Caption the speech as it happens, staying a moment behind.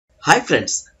Hi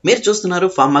friends, మీరు చూస్తున్నారు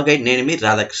pharma guide. నేను మీ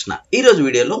రాధాకృష్ణ. ఈ రోజు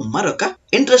వీడియోలో మరొక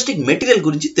ఇంట్రెస్టింగ్ మెటీరియల్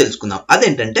గురించి తెలుసుకుందాం.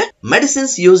 అదేంటంటే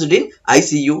medicines used in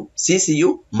ICU, CCU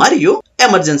మరియు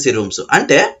ఎమర్జెన్సీ రూమ్స్.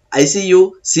 అంటే ICU,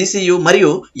 CCU మరియు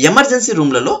ఎమర్జెన్సీ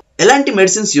రూమ్లలో ఎలాంటి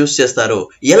మెడిసిన్స్ యూజ్ చేస్తారు,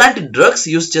 ఎలాంటి డ్రగ్స్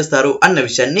యూజ్ చేస్తారు అన్న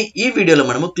విషయాన్ని ఈ వీడియోలో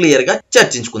మనము క్లియర్ గా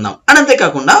చర్చించుకుందాం.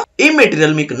 అంతేకాకుండా ఈ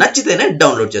మెటీరియల్ మీకు నచ్చితేనే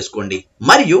డౌన్లోడ్ చేసుకోండి.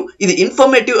 మరియు ఇది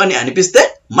ఇన్ఫర్మేటివ్ అని అనిపిస్తే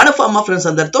మన ఫార్మా ఫ్రెండ్స్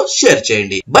అందరితో షేర్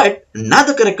చేయండి. బట్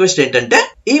నాదొక రిక్వెస్ట్ ఏంటంటే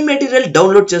ఈ మెటీరియల్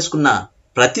డౌన్లోడ్ చేసుకున్న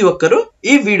ప్రతి ఒక్కరూ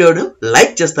ఈ వీడియోను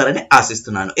లైక్ చేస్తారని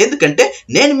ఆశిస్తున్నాను. ఎందుకంటే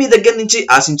నేను మీ దగ్గర నుంచి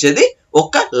ఆశించేది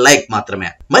ఒక్క లైక్ మాత్రమే.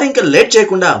 మరి ఇంకా లేట్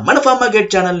చేయకుండా మన ఫార్మా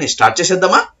గైడ్ ఛానల్ ని స్టార్ట్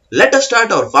చేసేద్దామా? Let us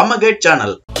start our pharma guide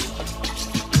channel.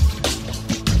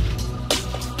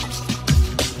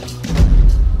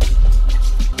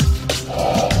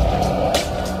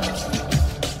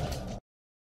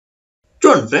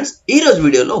 చూడండి ఫ్రెండ్స్, ఈ రోజు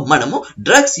వీడియోలో మనము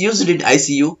drugs used in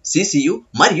ICU, CCU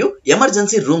మరియు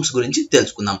ఎమర్జెన్సీ రూమ్స్ గురించి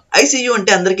తెలుసుకుందాం. ICU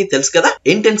అంటే అందరికీ తెలుసు కదా,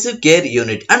 ఇంటెన్సివ్ కేర్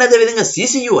యూనిట్. అండ్ అదే విధంగా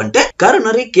CCU అంటే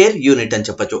కరోనరీ కేర్ యూనిట్ అని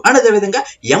చెప్పొచ్చు. అండ్ అదే విధంగా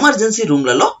ఎమర్జెన్సీ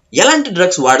రూమ్లలో ఎలాంటి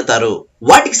డ్రగ్స్ వాడతారు,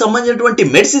 వాటికి సంబంధించినటువంటి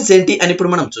మెడిసిన్స్ ఏంటి అని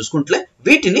ఇప్పుడు మనం చూసుకుంటే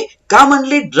వీటిని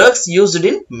commonly drugs used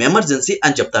in emergency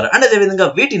అని చెప్తారు. అండ్ అదే విధంగా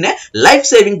వీటినే లైఫ్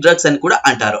సేవింగ్ డ్రగ్స్ అని కూడా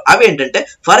అంటారు. అవేంటంటే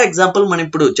ఫర్ ఎగ్జాంపుల్ మనం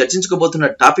ఇప్పుడు చర్చించుకోబోతున్న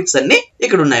టాపిక్స్ అన్ని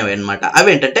ఇక్కడ ఉన్నాయి అన్నమాట.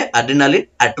 అవేంటంటే adrenaline,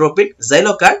 atropine,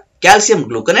 జైలోకార్డ్, calcium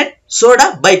gluconate, soda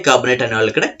bicarbonate అనే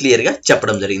వాళ్ళు ఇక్కడ క్లియర్ గా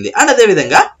చెప్పడం జరిగింది. అండ్ అదే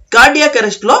విధంగా కార్డియాక్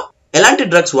అరెస్ట్ లో ఎలాంటి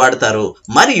డ్రగ్స్ వాడతారు,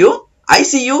 మరియు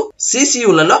ICU,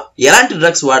 CCUలలో ఎలాంటి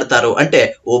డ్రగ్స్ వాడతారు అంటే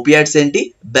ఓపియాయిడ్స్ ఏంటి,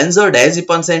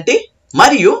 బెంజోడైజెపాన్స్ ఏంటి,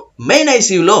 మరియు మెయిన్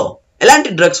ICUలో ఎలాంటి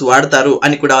డ్రగ్స్ వాడతారు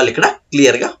అని కూడా వాళ్ళు ఇక్కడ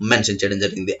క్లియర్ గా మెన్షన్ చేయడం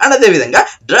జరిగింది. అండ్ అదే విధంగా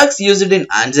డ్రగ్స్ యూజ్డ్ ఇన్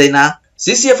ఆంజైనా,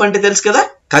 CCF అంటే తెలుసు కదా,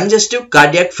 కంజెస్టివ్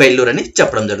కార్డియాక్ ఫెయిల్యూర్ అని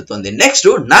చెప్పడం జరుగుతుంది. నెక్స్ట్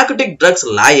నార్కోటిక్ డ్రగ్స్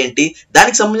లా ఏంటి,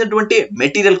 దానికి సంబంధించినటువంటి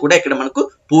మెటీరియల్ కూడా ఇక్కడ మనకు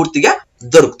పూర్తిగా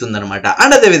దొరుకుతుంది అనమాట.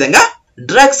 అండ్ అదే విధంగా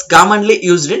drugs commonly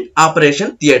used in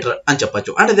operation theatre అని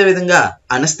చెప్పొచ్చు. అండ్ అదే విధంగా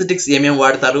అనస్థెటిక్స్ ఏమేమి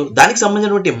వాడతారు, దానికి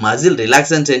సంబంధించినటువంటి మజిల్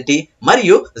రిలాక్సెన్స్ ఏంటి,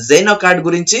 మరియు జైనోకార్డ్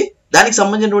గురించి, దానికి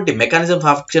సంబంధించినటువంటి మెకానిజం ఆఫ్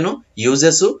యాక్షన్,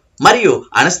 యూజెస్ మరియు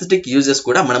అనస్థెటిక్ యూజెస్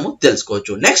కూడా మనము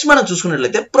తెలుసుకోవచ్చు. నెక్స్ట్ మనం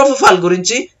చూసుకున్నట్లయితే ప్రొపోఫాల్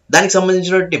గురించి, దానికి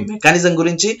సంబంధించినటువంటి మెకానిజం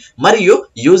గురించి మరియు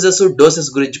యూజెస్,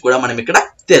 డోసెస్ గురించి కూడా మనం ఇక్కడ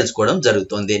తెలుసుకోవడం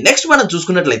జరుగుతుంది. నెక్స్ట్ మనం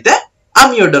చూసుకున్నట్లయితే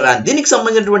అమియోడోరాన్, దీనికి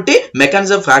సంబంధించినటువంటి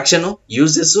మెకానిజం ఆఫ్ యాక్షన్,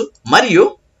 యూజెస్ మరియు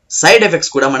సైడ్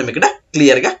ఎఫెక్ట్స్ కూడా మనం ఇక్కడ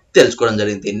క్లియర్ గా తెలుసుకోవడం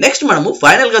జరిగింది. నెక్స్ట్ మనము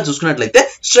ఫైనల్ గా చూసుకున్నట్లయితే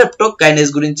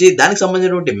స్ట్రెప్టోకైనేస్ గురించి, దానికి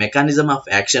సంబంధించినటువంటి mechanism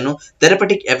of action,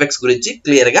 therapeutic effects గురించి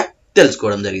క్లియర్ గా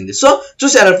తెలుసుకోవడం జరిగింది. సో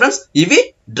చూసారా ఫ్రెండ్స్, ఇవి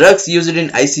drugs used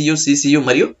in ICU, CCU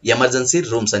మరియు ఎమర్జెన్సీ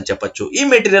రూమ్స్ అని చెప్పొచ్చు. ఈ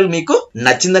మెటీరియల్ మీకు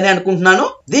నచ్చిందని అనుకుంటున్నాను.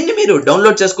 దీన్ని మీరు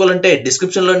డౌన్లోడ్ చేసుకోవాలంటే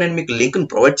డిస్క్రిప్షన్ లో నేను మీకు లింక్ ను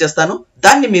ప్రొవైడ్ చేస్తాను.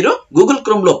 దాన్ని మీరు గూగుల్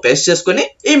క్రోమ్ లో పేస్ట్ చేసుకుని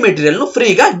ఈ మెటీరియల్ ను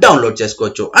ఫ్రీగా డౌన్లోడ్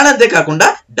చేసుకోవచ్చు. అండ్ అంతేకాకుండా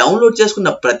డౌన్లోడ్ చేసుకున్న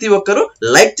ప్రతి ఒక్కరూ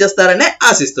లైక్ చేస్తారనే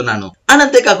ఆశిస్తున్నాను. అండ్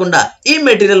అంతేకాకుండా ఈ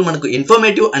మెటీరియల్ మనకు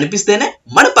ఇన్ఫర్మేటివ్ అనిపిస్తేనే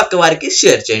మన పక్క వారికి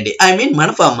షేర్ చేయండి. ఐ మీన్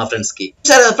మన ఫార్మా ఫ్రెండ్స్ కి.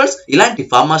 సరే ఫ్రెండ్స్, ఇలాంటి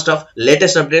ఫార్మా స్టాఫ్,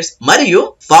 లేటెస్ట్ అప్డేట్స్ మరియు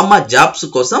ఫార్మా జాబ్స్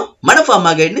కోసం మన ఫార్మా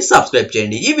గైడ్ ని సబ్స్క్రైబ్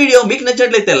చేయండి. ఈ వీడియో మీకు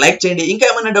నచ్చినట్లయితే లైక్ చేయండి. ఇంకా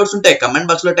ఏమైనా డౌట్స్ ఉంటే కమెంట్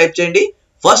బాక్స్ లో టైప్ చేయండి.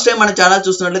 ఫస్ట్ టైం మన ఛానల్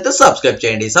చూస్తున్నట్లయితే సబ్స్క్రైబ్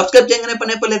చేయండి. సబ్స్క్రైబ్ చేయగానే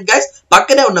పని అయిపోలేదు గైస్,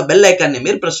 పక్కనే ఉన్న బెల్ ఐకాన్ ని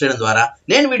మీరు ప్రెస్ చేయడం ద్వారా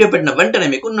నేను వీడియో పెట్టిన వెంటనే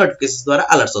మీకు నోటిఫికేషన్స్ ద్వారా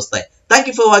అలర్ట్స్ వస్తాయి. Thank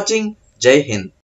you for watching. జై హింద్.